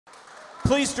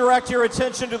please direct your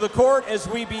attention to the court as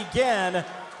we begin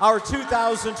our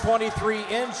 2023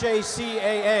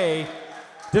 NJCAA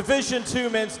Division II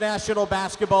Men's National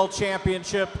Basketball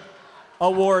Championship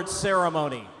Awards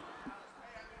Ceremony.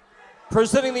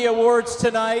 Presenting the awards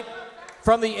tonight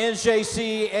from the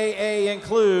NJCAA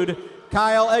include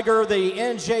Kyle Egger, the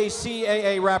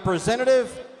NJCAA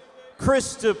representative,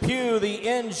 Chris DePue, the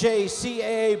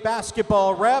NJCAA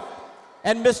basketball rep,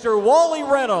 and Mr. Wally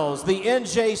Reynolds, the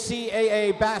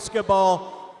NJCAA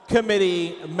basketball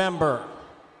committee member.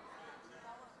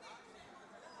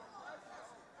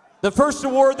 The first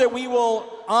award that we will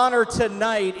honor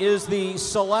tonight is the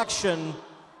selection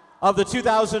of the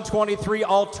 2023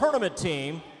 All-Tournament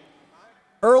team.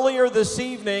 Earlier this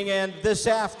evening and this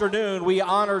afternoon, we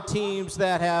honor teams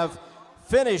that have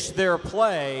finished their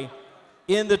play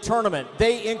in the tournament.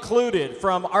 They included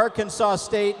from Arkansas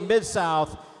State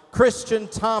Mid-South, Christian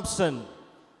Thompson.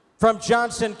 From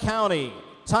Johnson County,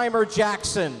 Tymer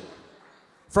Jackson.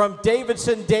 From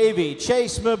Davidson-Davie,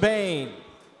 Chase Mabane.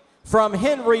 From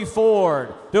Henry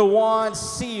Ford, DeJuan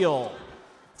Seal.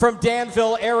 From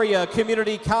Danville Area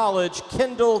Community College,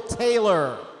 Kendall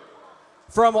Taylor.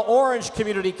 From Orange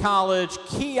Community College,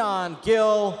 Keon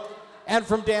Gill. And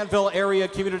from Danville Area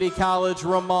Community College,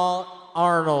 Ramal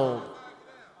Arnold.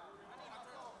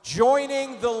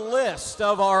 Joining the list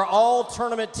of our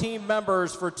all-tournament team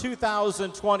members for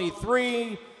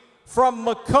 2023, from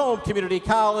Macomb Community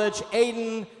College,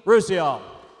 Aiden Ruzio.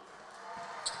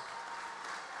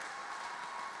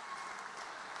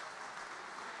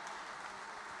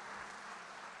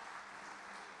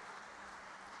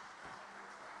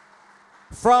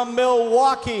 From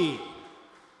Milwaukee,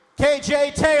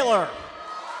 KJ Taylor.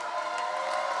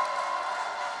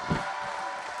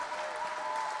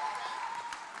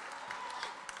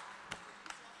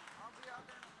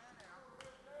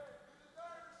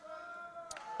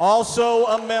 Also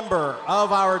a member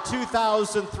of our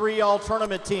 2003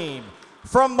 All-Tournament team,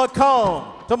 from Macomb,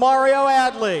 Demario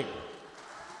Adley.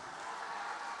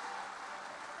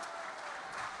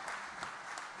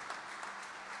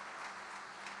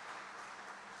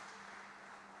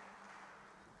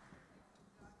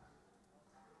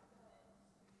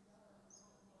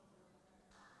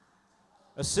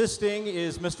 Assisting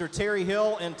is Mr. Terry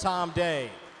Hill and Tom Day.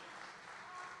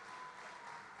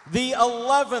 The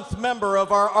 11th member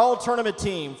of our all-tournament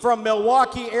team from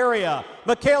Milwaukee area,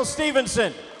 Mikhail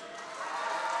Stevenson.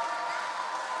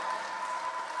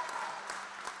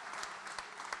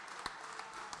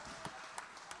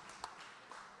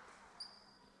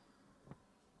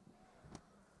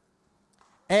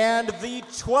 And the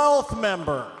 12th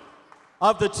member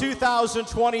of the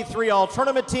 2023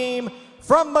 all-tournament team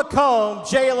from Macomb,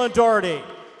 Jalen Doherty.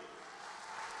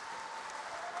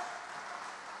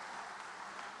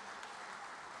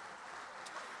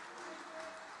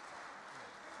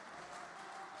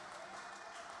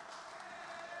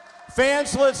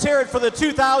 Fans, let's hear it for the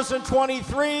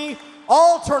 2023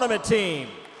 All-Tournament team.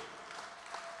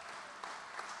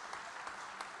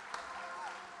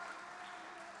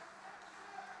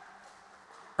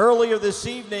 Earlier this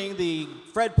evening, the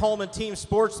Fred Pullman Team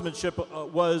Sportsmanship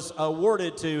was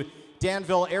awarded to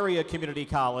Danville Area Community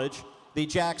College. The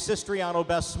Jack Sistriano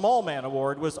Best Small Man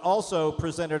Award was also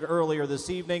presented earlier this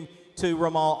evening to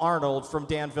Ramal Arnold from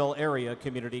Danville Area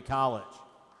Community College.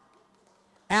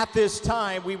 At this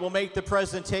time, we will make the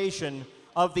presentation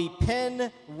of the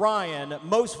Penn Ryan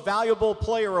Most Valuable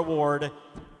Player Award.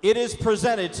 It is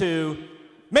presented to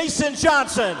Mason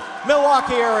Johnson,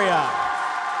 Milwaukee area.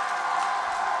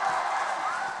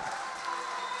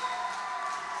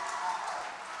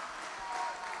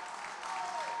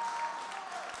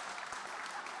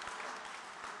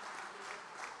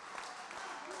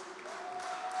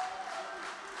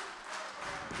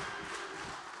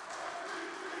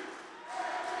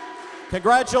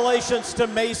 Congratulations to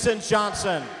Mason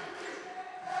Johnson.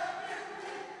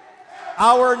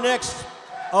 Our next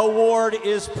award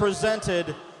is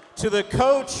presented to the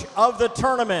coach of the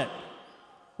tournament.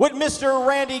 Would Mr.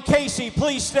 Randy Casey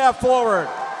please step forward?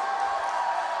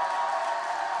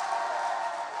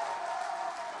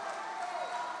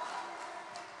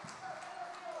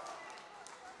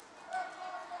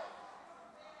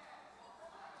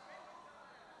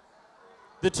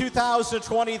 The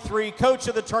 2023 coach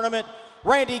of the tournament,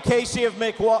 Randy Casey of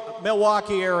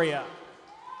Milwaukee area.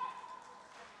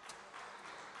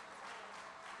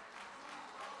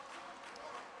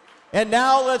 And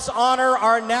now let's honor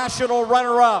our national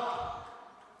runner-up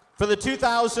for the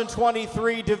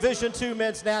 2023 Division II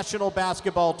Men's National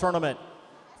Basketball Tournament.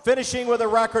 Finishing with a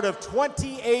record of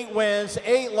 28 wins,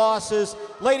 8 losses,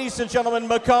 ladies and gentlemen,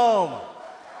 Macomb.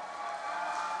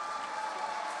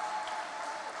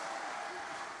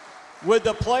 Would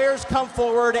the players come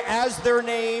forward as their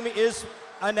name is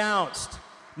announced?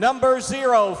 Number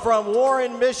 0 from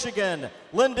Warren, Michigan,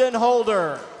 Lyndon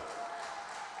Holder.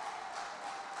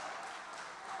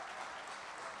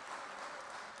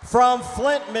 From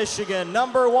Flint, Michigan,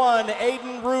 number 1,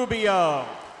 Aiden Rubio.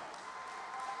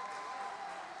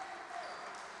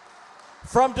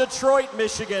 From Detroit,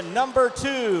 Michigan, number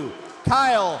 2,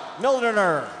 Kyle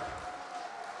Mildener.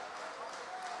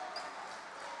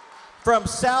 From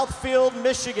Southfield,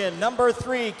 Michigan, number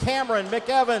 3, Cameron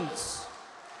McEvans.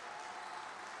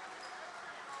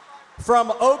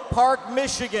 From Oak Park,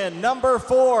 Michigan, number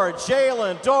 4,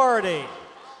 Jalen Doherty.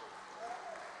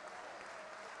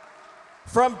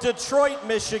 From Detroit,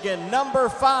 Michigan, number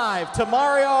 5,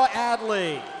 Tamario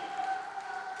Adley.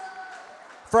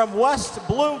 From West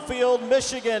Bloomfield,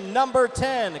 Michigan, number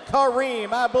 10, Kareem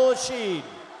Abulashid.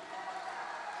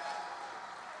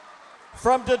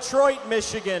 From Detroit,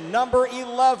 Michigan, number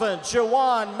 11,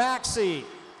 Jawan Maxey.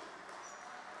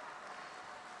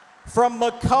 From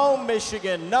Macomb,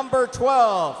 Michigan, number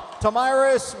 12,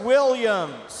 Tamiris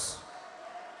Williams.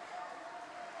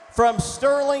 From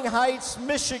Sterling Heights,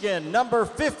 Michigan, number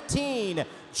 15,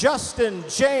 Justin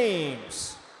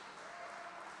James.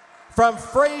 From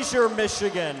Fraser,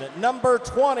 Michigan, number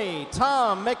 20,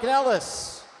 Tom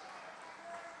McNellis.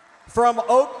 From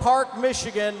Oak Park,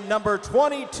 Michigan, number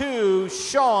 22,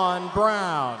 Sean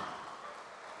Brown.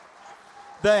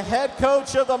 The head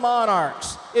coach of the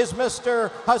Monarchs is Mr.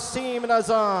 Hasim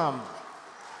Nazam.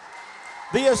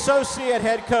 The associate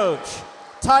head coach,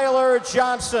 Tyler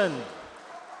Johnson.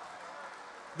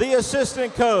 The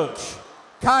assistant coach,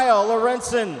 Kyle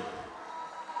Lorenzen.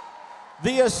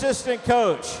 The assistant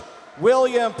coach,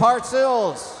 William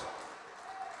Partzils.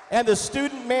 And the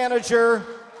student manager,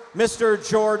 Mr.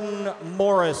 Jordan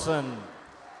Morrison.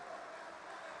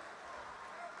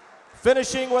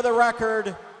 Finishing with a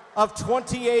record of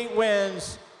 28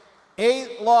 wins,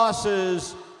 8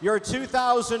 losses, your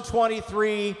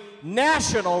 2023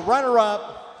 national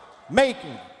runner-up,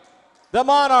 making the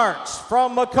Monarchs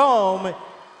from Macomb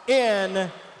in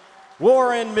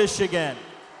Warren, Michigan.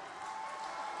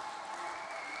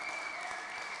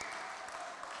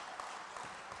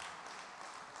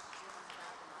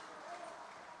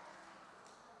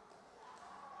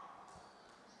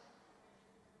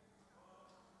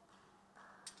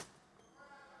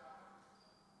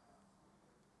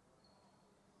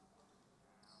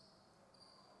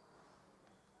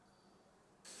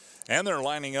 And they're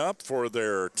lining up for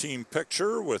their team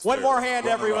picture with one more hand,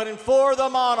 everyone, and for the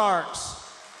Monarchs.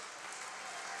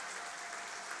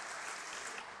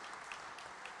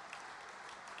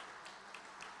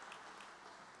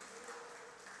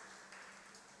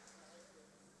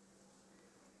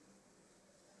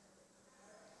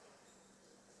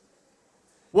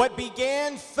 What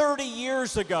began 30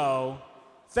 years ago,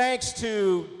 thanks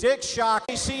to Dick Schock,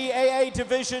 NCAA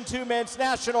Division II Men's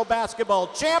National Basketball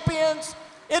Champions,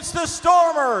 it's the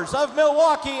Stormers of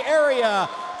Milwaukee Area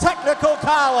Technical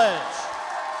College.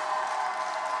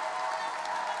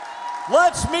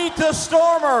 Let's meet the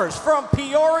Stormers from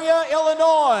Peoria,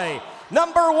 Illinois.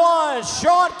 Number 1,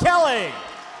 Sean Kelly.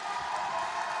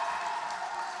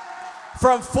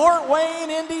 From Fort Wayne,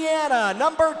 Indiana,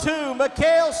 number 2,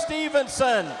 Mikhail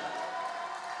Stevenson.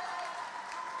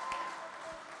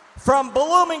 From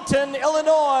Bloomington,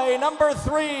 Illinois, number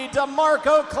 3,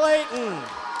 DeMarco Clayton.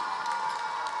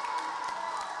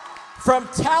 From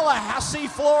Tallahassee,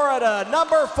 Florida,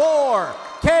 number 4,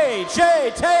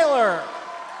 K.J. Taylor.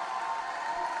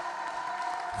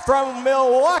 From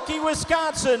Milwaukee,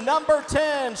 Wisconsin, number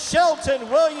 10, Shelton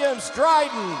Williams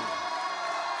Dryden.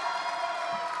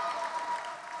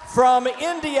 From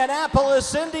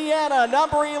Indianapolis, Indiana,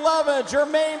 number 11,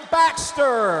 Jermaine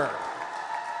Baxter.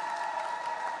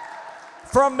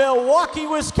 From Milwaukee,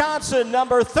 Wisconsin,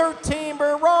 number 13,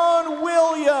 Baron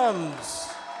Williams.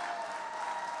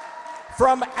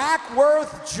 From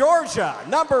Ackworth, Georgia,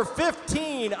 number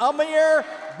 15, Amir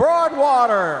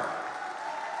Broadwater.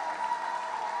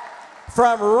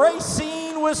 From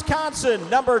Racine, Wisconsin,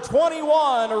 number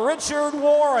 21, Richard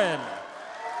Warren.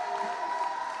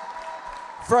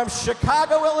 From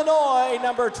Chicago, Illinois,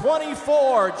 number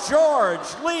 24, George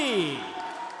Lee.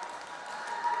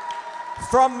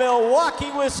 From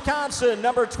Milwaukee, Wisconsin,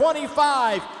 number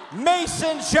 25,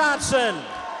 Mason Johnson.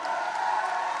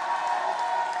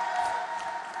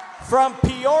 From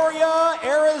Peoria,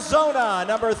 Arizona,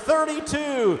 number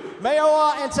 32,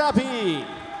 Mayoa Antapi.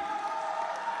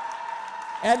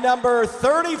 And number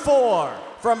 34,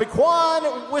 from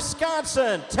Mequon,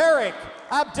 Wisconsin, Tarek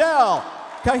Abdel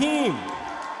Kahim.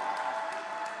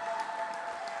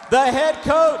 The head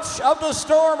coach of the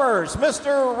Stormers,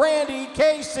 Mr. Randy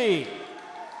Casey.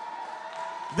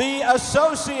 The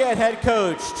associate head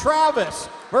coach, Travis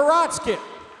Veratsky.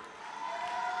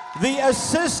 The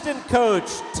assistant coach,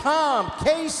 Tom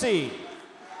Casey.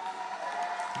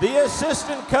 The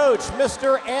assistant coach,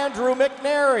 Mr. Andrew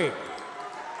McNary.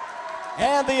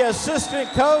 And the assistant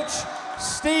coach,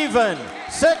 Stephen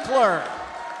Sickler.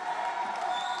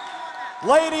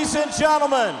 Ladies and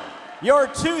gentlemen, your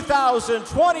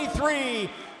 2023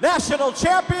 national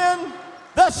champion,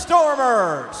 the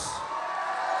Stormers.